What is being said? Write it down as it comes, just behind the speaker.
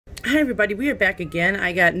Hi everybody, we are back again.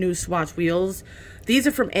 I got new swatch wheels. These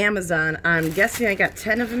are from Amazon. I'm guessing I got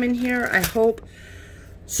 10 of them in here, I hope.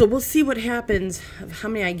 So we'll see what happens of how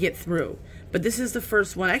many I get through. But this is the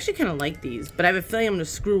first one. I actually kind of like these, but I have a feeling I'm going to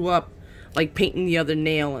screw up like painting the other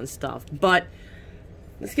nail and stuff. But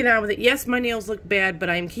let's get on with it. Yes, my nails look bad, but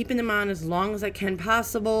I'm keeping them on as long as I can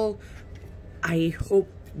possible. I hope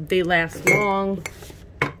they last long.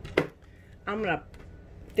 I'm going to...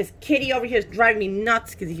 This kitty over here is driving me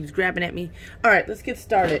nuts because he keeps grabbing at me. Alright, let's get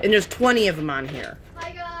started. And there's 20 of them on here.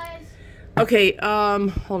 Hi, guys. Okay,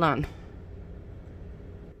 hold on.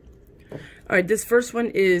 Alright, this first one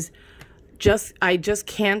is I just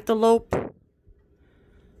cantaloupe.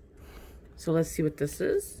 So let's see what this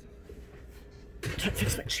is. I'm trying to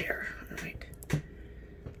fix my chair. Alright.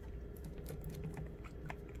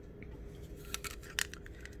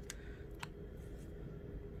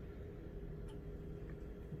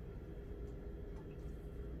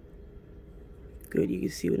 Good, you can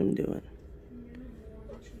see what I'm doing.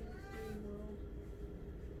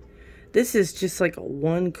 This is just like a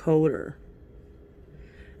one coater.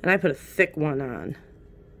 And I put a thick one on.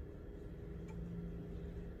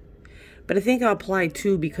 But I think I'll apply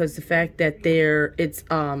two because the fact that it's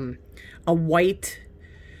a white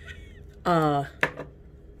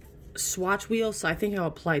swatch wheel, so I think I'll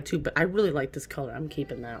apply two, but I really like this color. I'm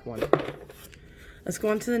keeping that one. Let's go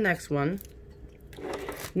on to the next one.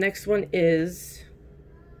 Next one is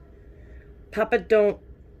Papa Don't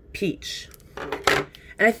Peach.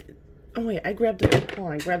 And oh wait, I grabbed it out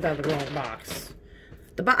of the wrong box.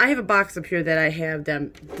 I have a box up here that I have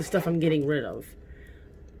the stuff I'm getting rid of.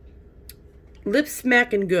 Lip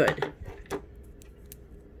Smacking Good.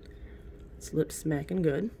 It's Lip Smacking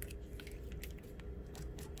Good.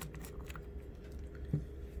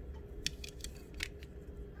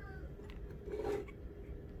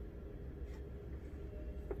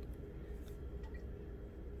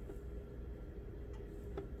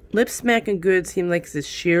 Lip Smacking Good seems like it's a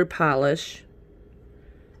sheer polish.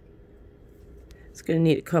 It's going to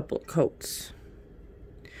need a couple of coats.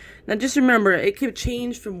 Now just remember, it could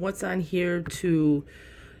change from what's on here to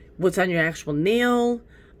what's on your actual nail.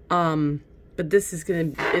 But this is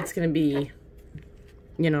it's going to be,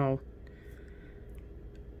 you know,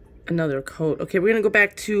 another coat. Okay, we're going to go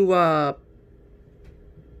back to,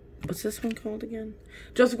 what's this one called again?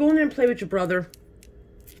 Joseph, go in there and play with your brother.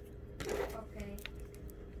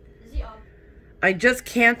 I just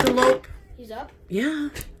cantaloupe. He's up? Yeah.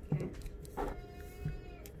 Okay.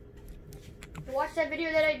 Watch that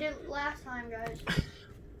video that I did last time, guys.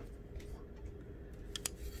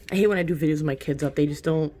 I hate when I do videos with my kids up. They just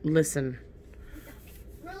don't listen.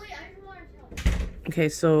 Really? I just want to tell. Okay,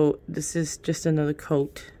 so this is just another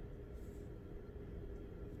coat.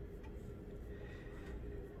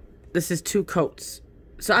 This is two coats.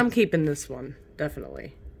 So I'm keeping this one,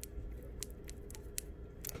 definitely.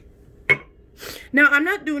 Now, I'm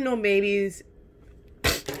not doing no babies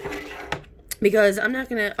because I'm not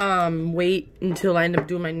going to wait until I end up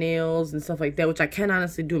doing my nails and stuff like that, which I can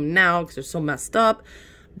honestly do them now because they're so messed up.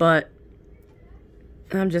 But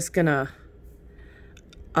I'm just going to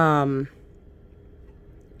put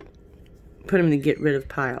them in the get rid of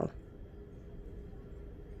pile.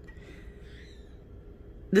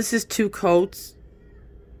 This is two coats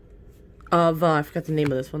of, I forgot the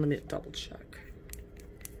name of this one. Let me double check.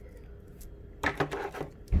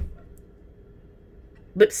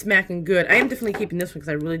 Lip Smacking Good. I am definitely keeping this one because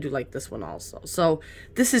I really do like this one also. So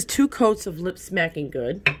this is two coats of Lip Smacking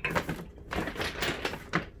Good.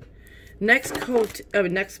 Next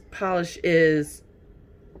polish is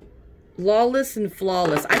Lawless and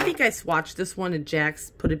Flawless. I think I swatched this one and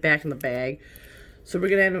Jax put it back in the bag. So we're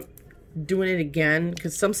gonna end up doing it again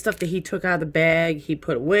because some stuff that he took out of the bag he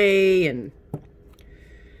put away and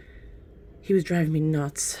he was driving me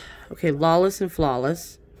nuts. Okay, Lawless and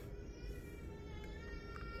Flawless.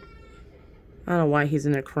 I don't know why he's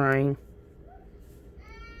in there crying.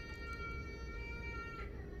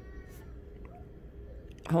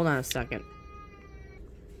 Hold on a second.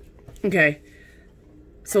 Okay.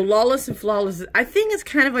 So Lawless and Flawless, I think it's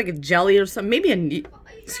kind of like a jelly or something. Maybe a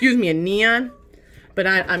neon. But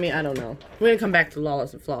I mean, I don't know. We're going to come back to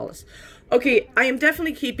Lawless and Flawless. Okay, I am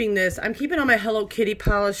definitely keeping this. I'm keeping all my Hello Kitty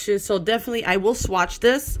polishes. So definitely, I will swatch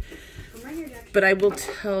this. But I will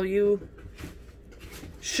tell you.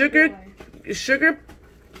 Sugar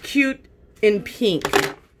Cute in Pink.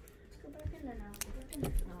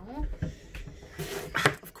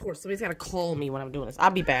 Of course, somebody's got to call me when I'm doing this. I'll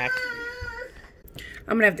be back.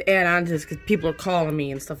 I'm going to have to add on to this because people are calling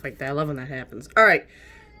me and stuff like that. I love when that happens. All right.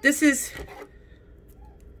 This is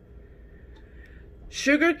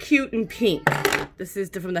Sugar Cute and Pink. This is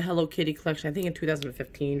from the Hello Kitty collection. I think in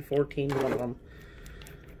 2015, 14, one of them.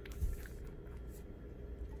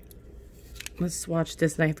 Let's swatch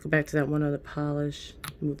this, and I have to go back to that one other polish.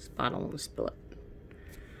 Move this bottle and spill it.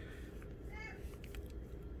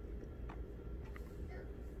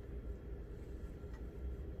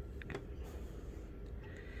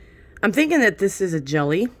 I'm thinking that this is a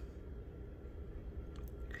jelly,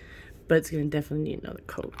 but it's gonna definitely need another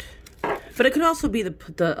coat. But it could also be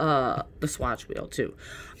the swatch wheel too.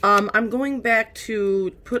 I'm going back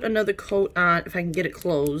to put another coat on if I can get it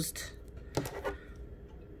closed.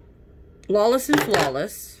 Lawless and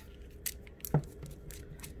Flawless.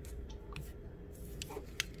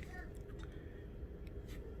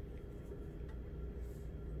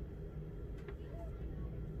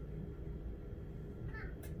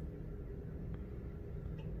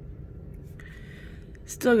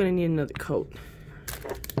 Still gonna need another coat.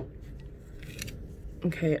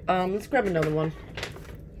 Okay, let's grab another one.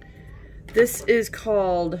 This is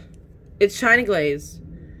called, it's Shiny Glaze.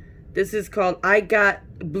 This is called I Got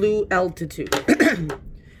Blue Altitude.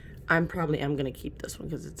 I'm gonna keep this one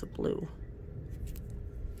because it's a blue.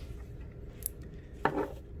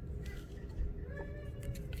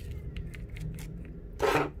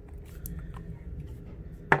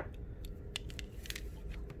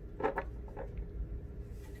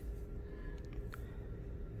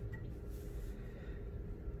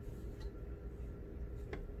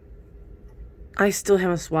 I still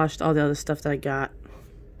haven't swatched all the other stuff that I got.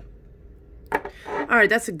 Alright,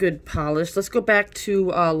 that's a good polish. Let's go back to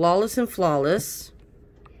Lawless and Flawless.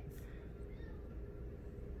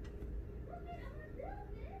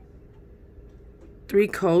 Three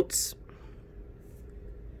coats.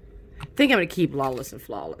 I think I'm going to keep Lawless and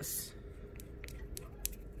Flawless.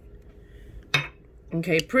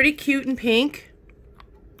 Okay, Pretty Cute and Pink.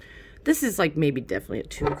 This is like maybe definitely a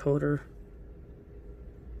 2-coater.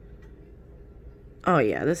 Oh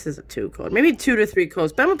yeah, this is a 2-coat. Maybe 2 to 3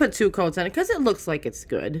 coats, but I'm gonna put 2 coats on it because it looks like it's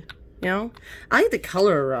good. You know? I like the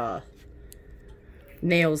color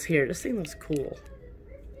nails here. This thing looks cool.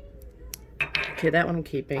 Okay, that one I'm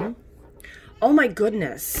keeping. Oh my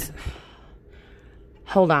goodness.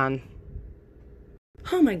 Hold on.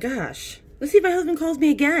 Oh my gosh. Let's see if my husband calls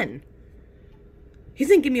me again. He's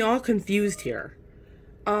gonna get me all confused here.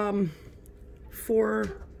 4,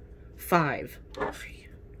 5.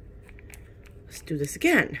 Let's do this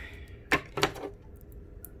again.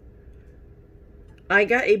 I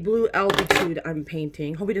got a blue altitude I'm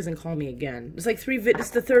painting. Hope he doesn't call me again. It's like this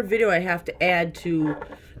is the 3rd video I have to add to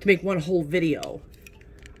make one whole video.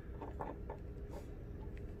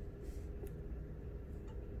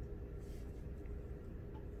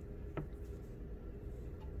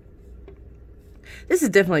 This is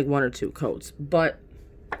definitely like 1 or 2 coats, but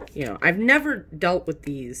you know, I've never dealt with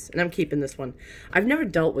these, and I'm keeping this one. I've never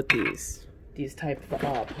dealt with these type of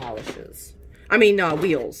polishes. I mean,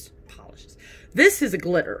 wheels. Polishes. This is a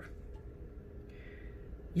glitter.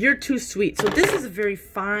 You're Too Sweet. So this is a very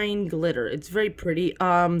fine glitter. It's very pretty.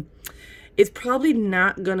 It's probably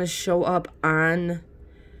not gonna show up on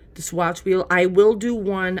the swatch wheel. I will do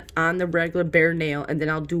one on the regular bare nail, and then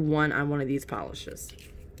I'll do one on one of these polishes.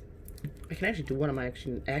 I can actually do one on my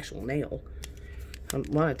actual nail. I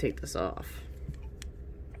want to take this off.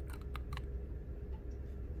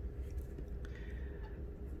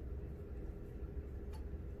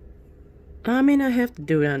 I may not have to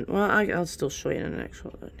do it on, well, I'll still show you on an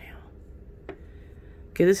actual nail.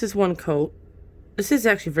 Okay, this is 1 coat. This is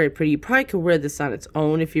actually very pretty. You probably could wear this on its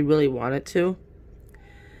own if you really wanted to.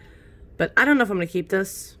 But I don't know if I'm going to keep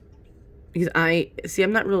this. Because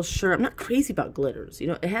I'm not real sure. I'm not crazy about glitters. You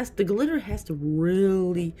know, the glitter has to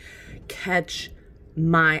really catch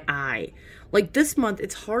my eye. Like this month,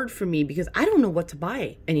 it's hard for me because I don't know what to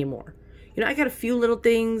buy anymore. You know, I got a few little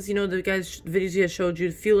things, you know, the videos you showed you,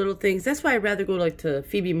 a few little things. That's why I'd rather go like to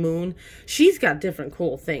Phoebe Moon. She's got different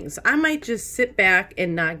cool things. I might just sit back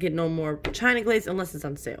and not get no more China Glaze unless it's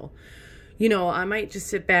on sale. You know, I might just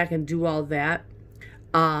sit back and do all that.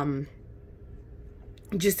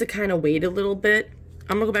 Just to kind of wait a little bit.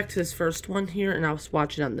 I'm going to go back to this first one here and I'll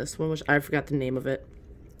swatch it on this one, which I forgot the name of it.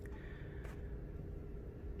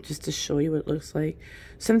 Just to show you what it looks like.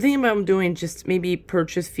 So I'm thinking about doing just maybe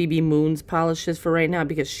purchase Phoebe Moon's polishes for right now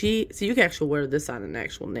because so you can actually wear this on an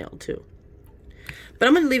actual nail too. But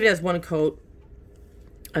I'm going to leave it as 1 coat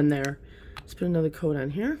on there. Let's put another coat on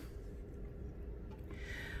here.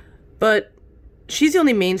 But she's the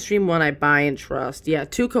only mainstream one I buy and trust. Yeah,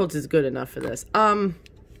 2 coats is good enough for this.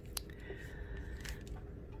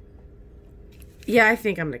 Yeah, I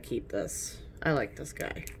think I'm going to keep this. I like this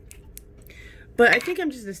guy. But I think I'm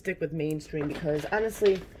just going to stick with mainstream because,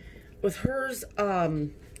 honestly, with hers, hers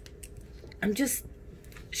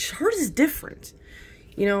is different.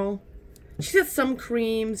 You know, she has some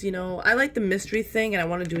creams, you know. I like the mystery thing, and I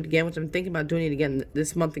want to do it again, which I'm thinking about doing it again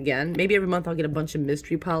this month again. Maybe every month I'll get a bunch of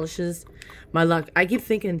mystery polishes. My luck, I keep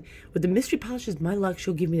thinking, with the mystery polishes, my luck,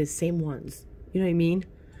 she'll give me the same ones. You know what I mean?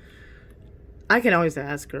 I can always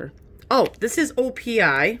ask her. Oh, this is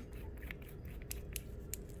OPI.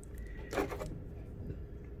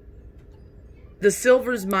 The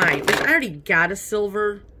silver's mine. I already got a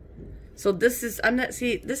silver. So this is,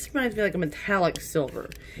 this reminds me like a metallic silver.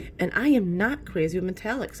 And I am not crazy with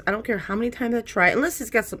metallics. I don't care how many times I try, unless it's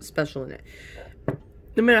got something special in it.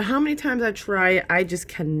 No matter how many times I try, I just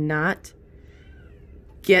cannot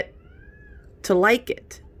get to like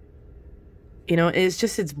it. You know,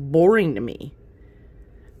 it's boring to me.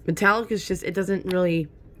 Metallic is just, it doesn't really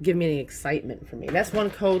give me any excitement for me. That's one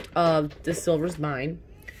coat of the silver's mine.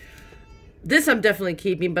 This I'm definitely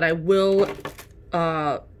keeping, but I will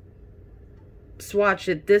swatch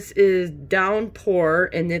it. This is Downpour,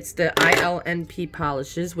 and it's the ILNP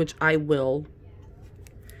polishes, which I'm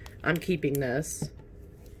keeping this.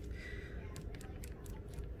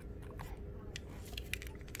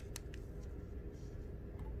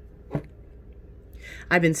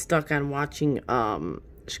 I've been stuck on watching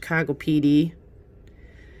Chicago PD.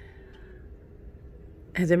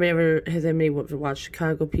 Has anybody ever watched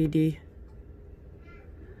Chicago PD?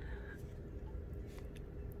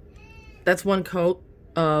 That's one coat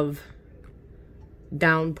of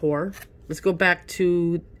Downpour. Let's go back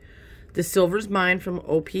to the Silver's Mine from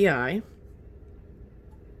OPI.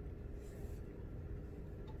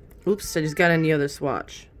 Oops, I just got any other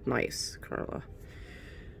swatch. Nice, Carla.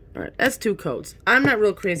 Alright, that's two coats. I'm not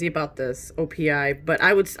real crazy about this OPI, but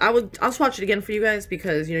I'll swatch it again for you guys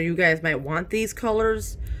because, you know, you guys might want these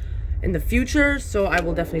colors in the future, so I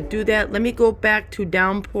will definitely do that. Let me go back to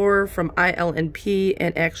Downpour from ILNP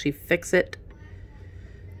and actually fix it.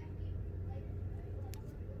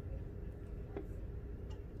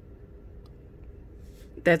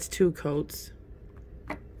 That's two coats.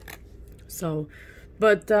 So,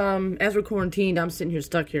 but as we're quarantined, I'm sitting here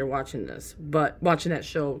stuck here watching this, but watching that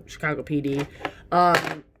show, Chicago PD.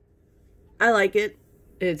 I like it.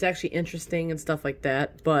 It's actually interesting and stuff like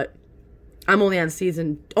that, but I'm only on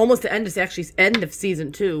almost the end of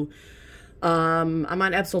season 2. I'm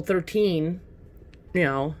on episode 13, you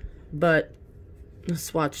know, but let's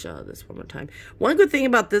swatch this one more time. One good thing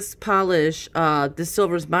about this polish, this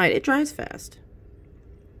Silver's Mine, it dries fast.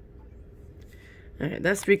 Alright,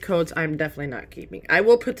 that's 3 coats I'm definitely not keeping. I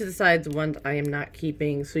will put to the sides the ones I am not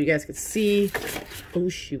keeping so you guys can see. Oh,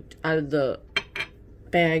 shoot. Out of the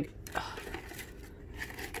bag.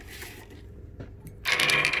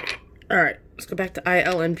 Alright, let's go back to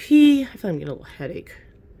ILNP. I feel like I'm getting a little headache,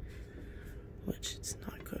 which is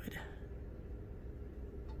not good.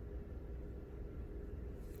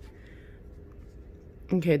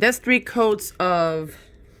 Okay, that's 3 coats of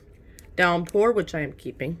Downpour, which I am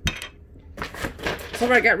keeping.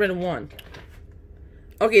 So I got rid of one.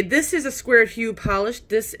 Okay, this is a square hue polish.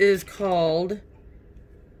 This is called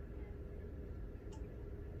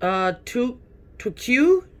Toque.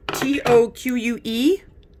 T-O-Q-U-E.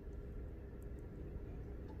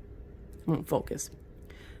 Won't focus.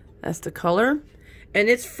 That's the color. And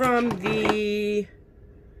it's from the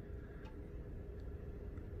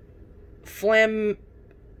Flame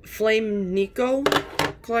Nico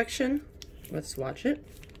collection. Let's swatch it.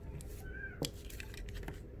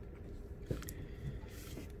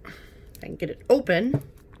 I can get it open.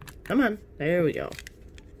 Come on. There we go.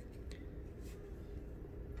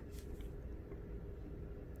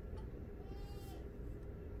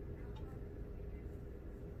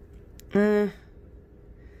 I'm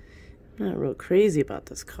not real crazy about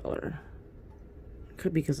this color.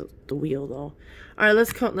 Could be because of the wheel, though. All right,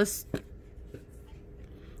 let's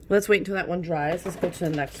wait until that one dries. Let's go to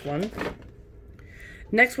the next one.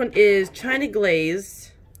 Next one is China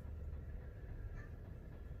Glaze.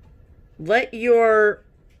 Let your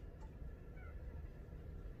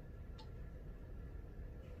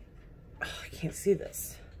I can't see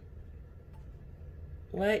this.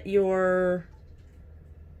 Let your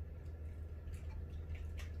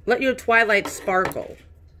twilight sparkle.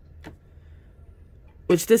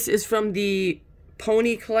 Which this is from the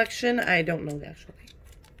Pony collection. I don't know the actual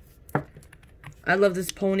name. I love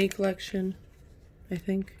this Pony collection, I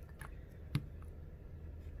think.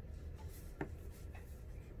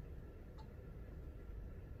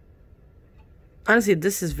 Honestly,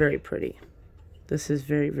 this is very pretty. This is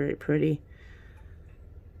very, very pretty.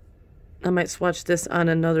 I might swatch this on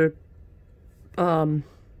another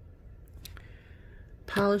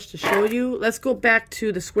polish to show you. Let's go back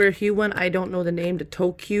to the square hue one. I don't know the name, the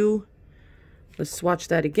Tokyo. Let's swatch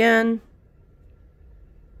that again.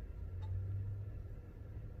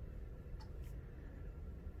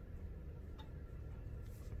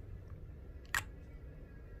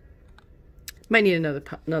 Might need another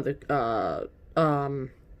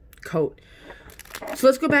coat. So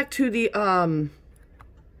let's go back to the I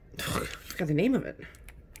forgot the name of it.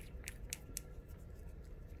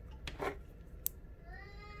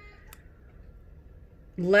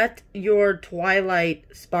 Let Your Twilight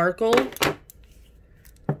Sparkle.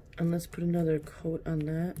 And let's put another coat on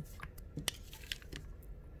that.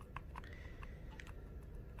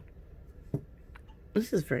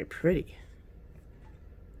 This is very pretty.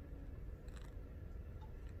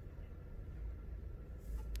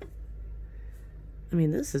 I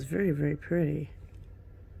mean, this is very, very pretty.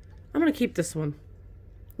 I'm going to keep this one.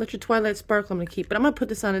 Let Your Twilight Sparkle, I'm going to keep it. I'm going to put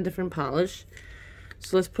this on a different polish.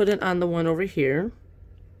 So let's put it on the one over here.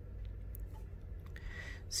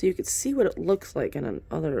 So you can see what it looks like in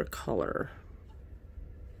another color.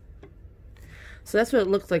 So that's what it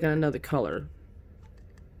looks like on another color.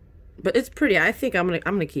 But it's pretty. I think I'm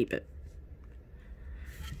gonna keep it.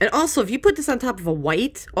 And also, if you put this on top of a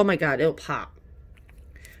white, oh my god, it'll pop.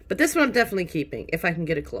 But this one I'm definitely keeping, if I can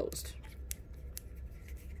get it closed.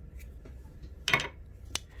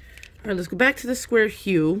 Alright, let's go back to the square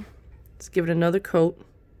hue. Let's give it another coat.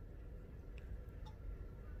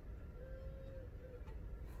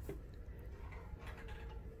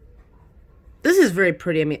 This is very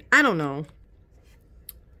pretty. I mean, I don't know.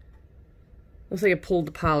 Looks like I pulled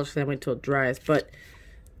the polish and I went till it dries, but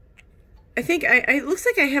I think it looks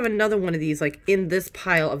like I have another one of these like in this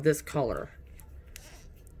pile of this color.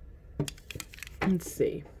 Let's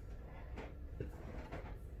see.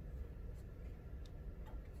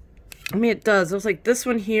 I mean, it does. It looks like this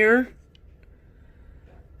one here.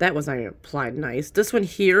 That was not even applied nice. This one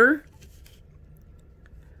here,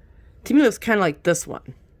 to me, looks kind of like this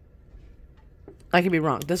one. I could be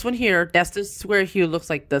wrong. This one here, that's the square hue, looks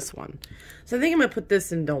like this one. So I think I'm going to put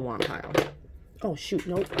this in don't want pile. Oh, shoot.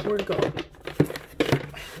 Nope. Where'd it go?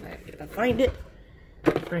 I gotta find it.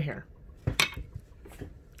 Right here.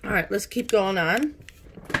 Alright, let's keep going on.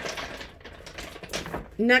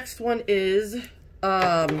 Next one is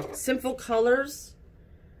Simple Colors.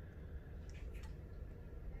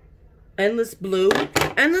 Endless Blue.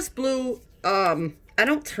 Endless Blue, I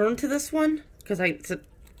don't turn to this one because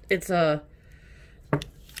it's a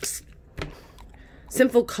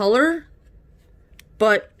simple color,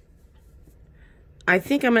 but I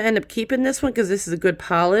think I'm going to end up keeping this one because this is a good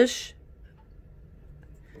polish.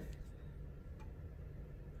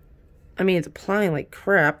 I mean, it's applying like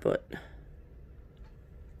crap, but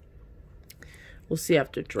we'll see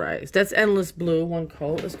after it dries. That's Endless Blue, one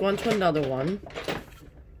coat. Let's go on to another one.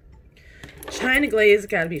 China Glaze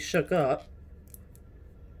got to be shook up.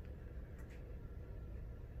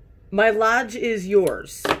 My Lodge Is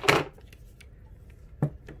Yours.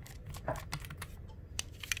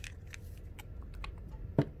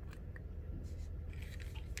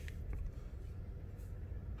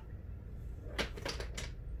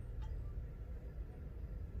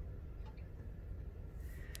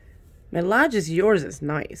 My Lodge Is Yours is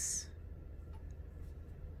nice.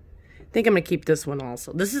 I think I'm going to keep this one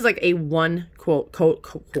also. This is like a one coater.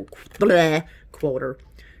 But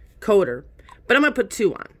I'm going to put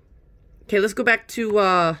two on. Okay, let's go back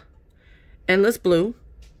to Endless Blue.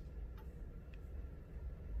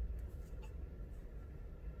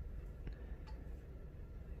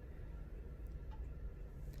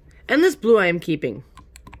 Endless Blue I am keeping.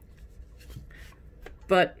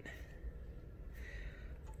 But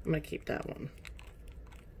I'm going to keep that one.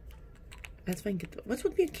 That's fine. What's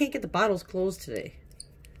with me? Can't get the bottles closed today.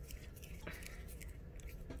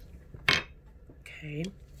 Okay.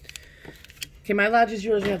 Okay, My Lodge Is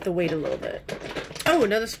Yours. You have to wait a little bit. Oh,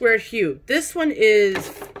 another square hue. This one is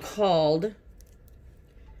called...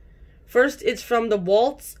 First, it's from the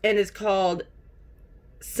Waltz, and it's called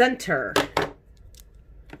Center.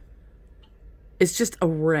 It's just a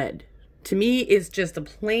red. To me, it's just a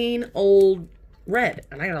plain old red.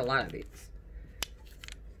 And I got a lot of these.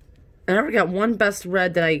 And I already got one best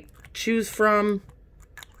red that I choose from.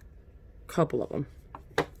 A couple of them.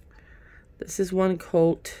 This is one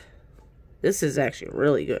coat. This is actually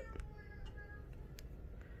really good.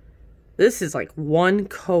 This is like one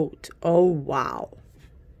coat. Oh, wow.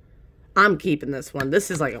 I'm keeping this one. This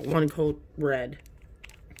is like a one coat red.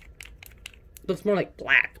 Looks more like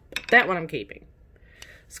black. But that one I'm keeping.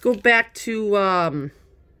 Let's go back to, I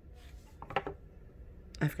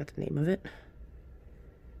forgot the name of it.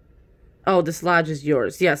 Oh, Dislodge is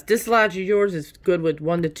yours. Yes, Dislodge is yours is good with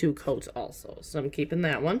 1 to 2 coats also. So I'm keeping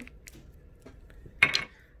that one.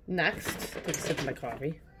 Next, take a sip of my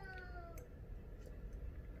coffee.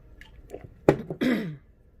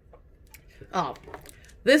 Oh,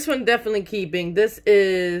 this one definitely keeping. This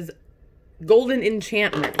is Golden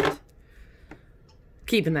Enchantment.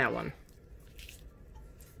 Keeping that one.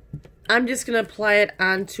 I'm just going to apply it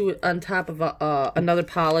on top of another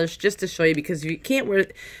polish just to show you, because you can't wear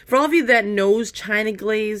it. For all of you that knows China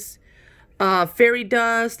Glaze, Fairy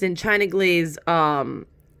Dust, and China Glaze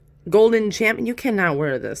Golden Enchantment, you cannot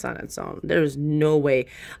wear this on its own. There's no way.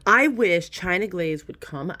 I wish China Glaze would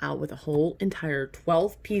come out with a whole entire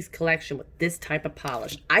 12-piece collection with this type of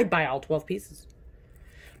polish. I'd buy all 12 pieces.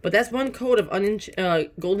 But that's one coat of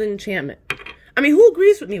Golden Enchantment. I mean, who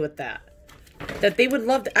agrees with me with that? That they would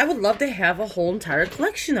love to, I would love to have a whole entire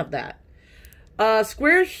collection of that.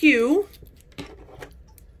 Square Hue.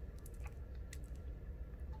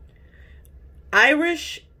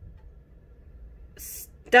 Irish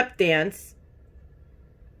Step Dance.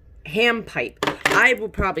 Ham Pipe. I will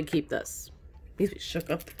probably keep this. Needs to be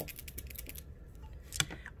shook up.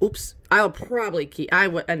 Oops. I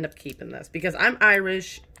would end up keeping this because I'm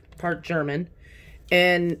Irish, part German.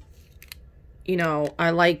 And you know,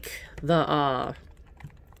 I like the,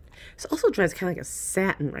 this also dries kind of like a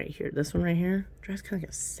satin right here. This one right here dries kind of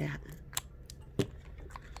like a satin.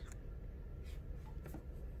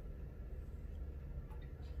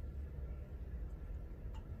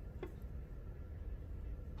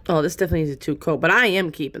 Oh, this definitely needs a 2 coat, but I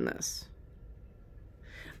am keeping this.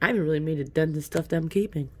 I haven't really made a dent in stuff that I'm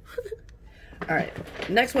keeping. All right,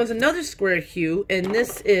 next one's another Square Hue, and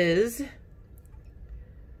this is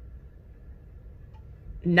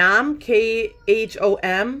Nam,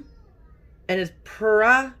 Khom, and it's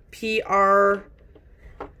Phra, Phra.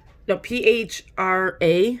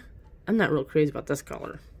 I'm not real crazy about this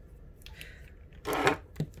color.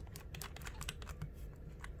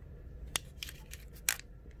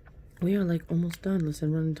 We are like almost done. Let's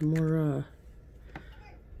run into more,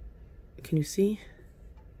 can you see?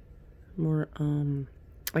 More,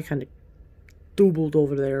 I kind of doubled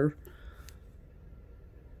over there.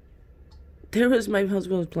 There was my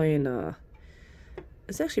husband was playing,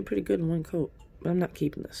 it's actually pretty good in 1 coat, but I'm not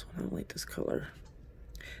keeping this one. I don't like this color.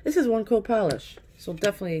 This is 1 coat polish, so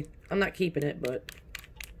definitely, I'm not keeping it, but,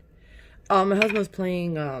 my husband was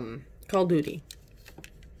playing, Call of Duty,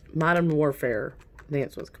 Modern Warfare, I think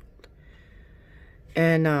that's what it's called.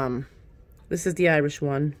 And, this is the Irish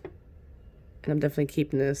one, and I'm definitely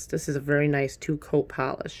keeping this. This is a very nice 2 coat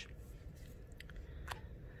polish.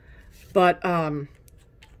 But,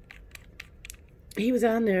 he was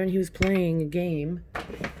on there and he was playing a game,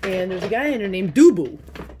 and there's a guy in there named Dubu.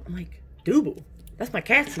 I'm like, Dubu? That's my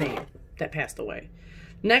cat's name that passed away.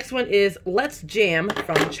 Next one is Let's Jam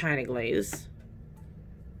from China Glaze.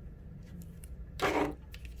 I'm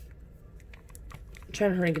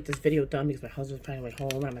trying to hurry and get this video done because my husband's probably way home.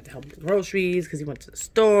 I'm going to have to help with the groceries because he went to the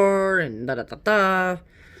store and da-da-da-da.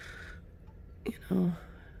 You know.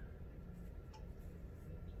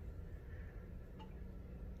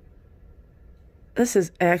 This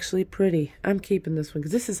is actually pretty. I'm keeping this one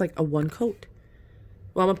because this is like a 1 coat.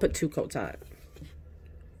 Well, I'm going to put 2 coats on it.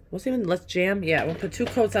 What's even Let's Jam? Yeah, we'll put 2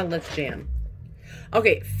 coats on Let's Jam.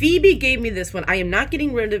 Okay, Phoebe gave me this one. I am not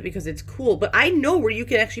getting rid of it because it's cool, but I know where you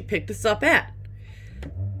can actually pick this up at.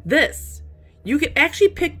 This. You can actually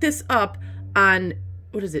pick this up on,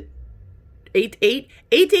 what is it? 8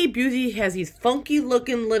 Beauty has these funky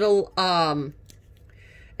looking little, and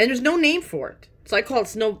there's no name for it. So I call it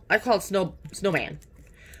snowman.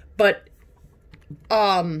 But,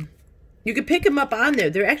 you can pick them up on there.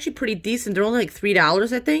 They're actually pretty decent. They're only like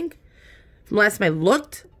 $3, I think. From last time I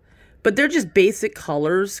looked. But they're just basic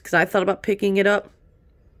colors, because I thought about picking it up.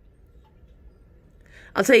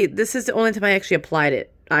 I'll tell you, this is the only time I actually applied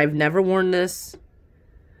it. I've never worn this.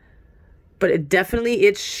 But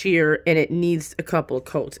it's sheer, and it needs a couple of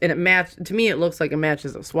coats. And to me, it looks like it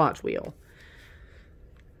matches a swatch wheel.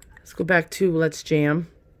 Let's go back to Let's Jam.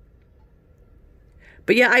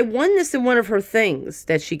 But yeah, I won this in one of her things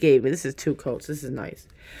that she gave me. This is 2 coats. This is nice.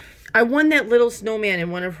 I won that little snowman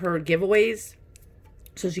in one of her giveaways.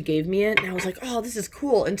 So she gave me it. And I was like, oh, this is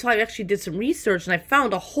cool. Until I actually did some research. And I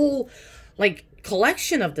found a whole, like,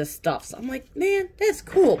 collection of this stuff. So I'm like, man, that's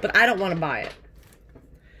cool. But I don't want to buy it.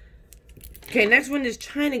 Okay, next one is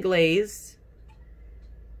China Glaze.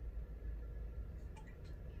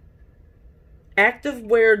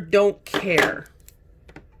 Activewear Don't Care.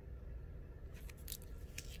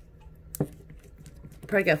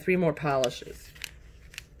 Probably got 3 more polishes.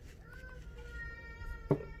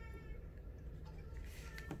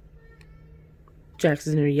 Jax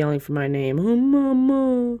is in there yelling for my name. Oh,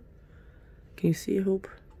 mama. Can you see, Hope?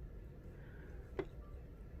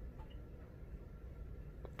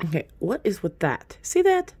 Okay, what is with that? See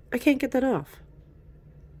that? I can't get that off.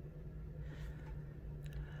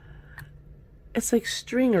 It's like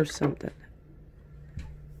string or something.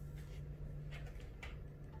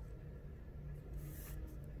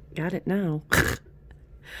 Got it now.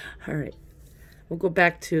 Alright. We'll go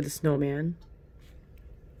back to the snowman.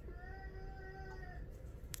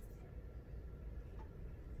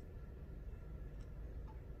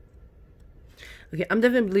 Okay, I'm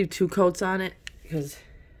definitely gonna leave 2 coats on it because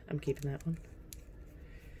I'm keeping that one.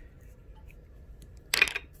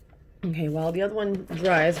 Okay, while the other one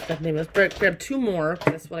dries, if that name is, grab 2 more.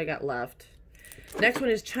 That's what I got left. Next one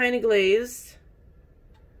is China Glaze.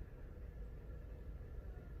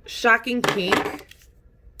 Shocking Pink.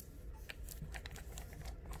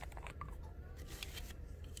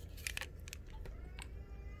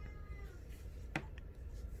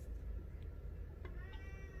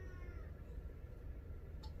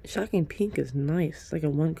 Shocking Pink is nice. It's like a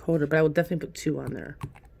 1-coater, but I will definitely put 2 on there.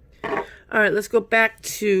 Alright, let's go back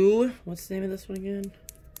to... What's the name of this one again?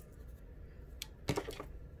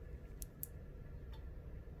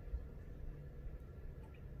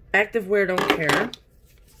 Activewear Don't Care.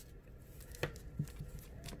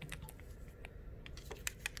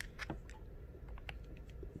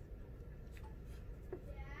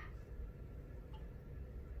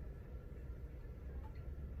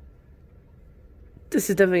 This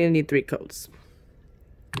is definitely going to need 3 coats.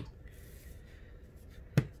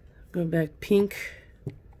 Going back, Pink.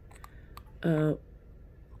 Lip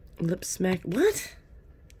Smack. What?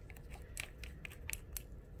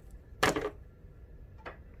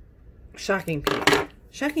 Shocking Pink.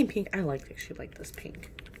 Shocking Pink. I actually like this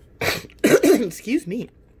pink. Excuse me.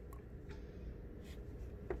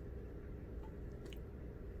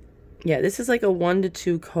 Yeah, this is like a 1 to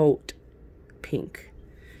 2 coat pink.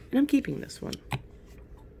 And I'm keeping this one.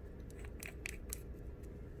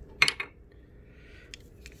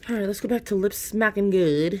 Alright, let's go back to Lip Smacking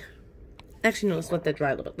Good. Actually, no, let's let that dry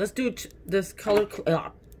a little bit. Let's do this color,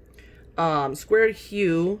 Square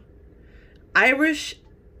Hue Irish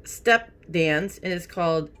Step Dance, and it's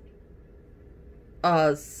called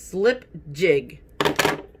Slip Jig.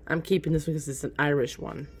 I'm keeping this one because it's an Irish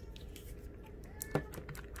one.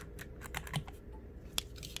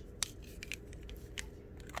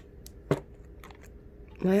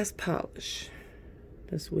 Last polish.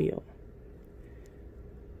 This wheel.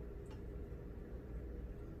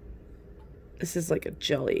 This is like a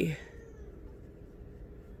jelly.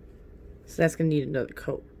 So that's going to need another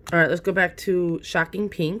coat. Alright, let's go back to Shocking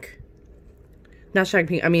Pink. Not Shocking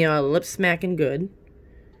Pink, I mean Lip Smacking Good.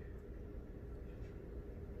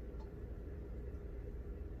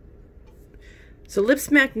 So Lip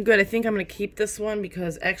Smacking Good, I think I'm going to keep this one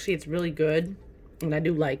because actually it's really good. And I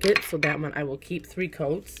do like it. So that one I will keep 3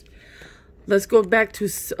 coats. Let's go back to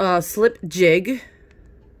Slip Jig.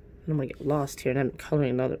 I'm going to get lost here and I'm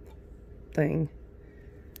coloring another thing.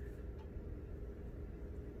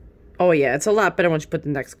 Oh yeah, it's a lot better once you put the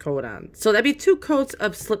next coat on. So that'd be 2 coats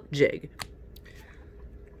of Slip Jig.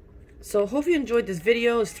 So hope you enjoyed this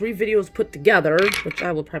video. It's 3 videos put together, which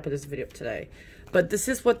I will probably put this video up today. But this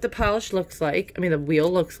is what the polish looks like. I mean, the wheel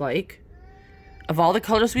looks like. Of all the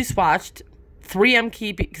colors we swatched, 3 I'm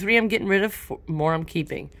keeping, 3 I'm getting rid of, more I'm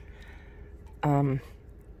keeping. Let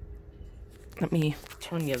me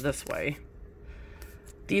turn you this way.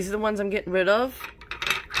 These are the ones I'm getting rid of.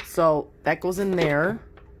 So that goes in there.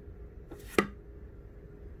 I'm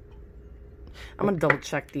going to double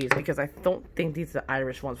check these because I don't think these are the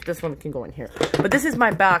Irish ones. But this one can go in here. But this is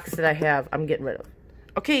my box that I have I'm getting rid of.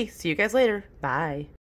 Okay, see you guys later. Bye.